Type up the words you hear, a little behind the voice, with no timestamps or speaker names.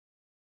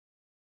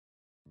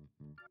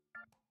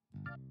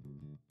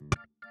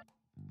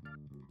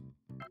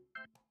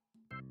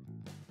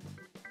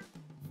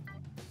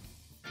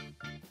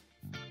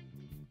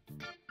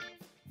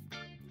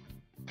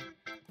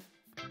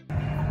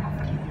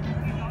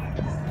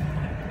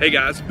Hey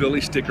guys,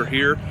 Billy Sticker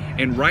here,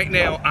 and right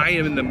now I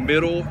am in the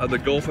middle of the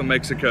Gulf of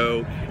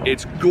Mexico.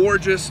 It's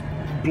gorgeous,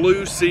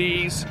 blue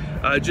seas,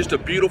 just a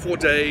beautiful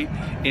day,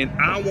 and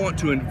I want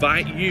to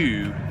invite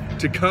you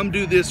to come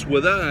do this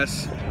with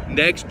us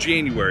next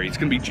January. It's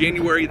going to be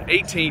January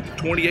 18th,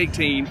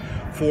 2018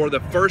 for the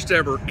first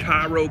ever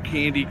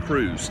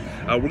ChiroCandyCruise.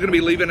 We're going to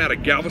be leaving out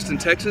of Galveston,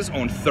 Texas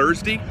on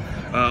Thursday.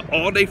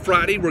 All day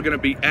Friday, we're going to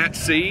be at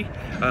sea.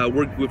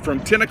 We're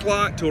from 10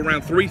 o'clock to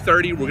around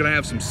 3:30. We're going to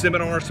have some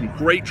seminars, some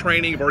great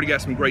training. I've already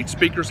got some great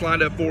speakers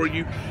lined up for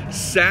you.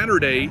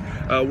 Saturday,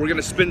 we're going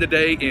to spend the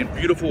day in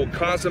beautiful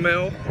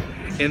Cozumel.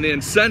 And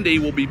then Sunday,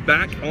 we'll be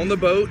back on the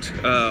boat.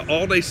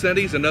 All day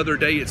Sunday's another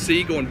day at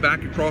sea, going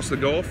back across the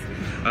Gulf.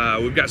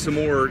 We've got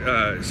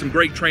some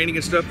great training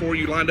and stuff for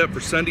you lined up for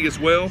Sunday as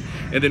well.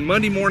 And then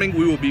Monday morning,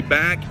 we will be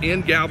back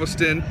in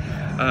Galveston.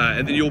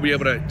 And then you'll be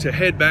able to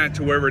head back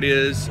to wherever it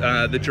is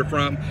that you're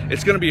from.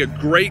 It's going to be a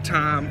great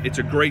time. It's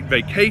a great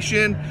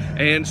vacation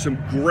and some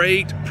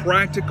great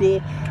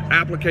practical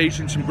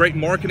applications, some great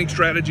marketing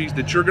strategies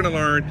that you're going to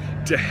learn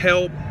to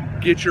help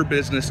get your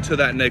business to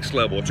that next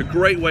level. It's a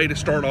great way to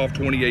start off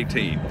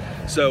 2018.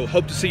 So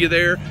hope to see you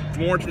there. For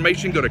more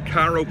information, go to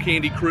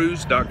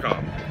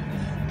ChiroCandyCruise.com.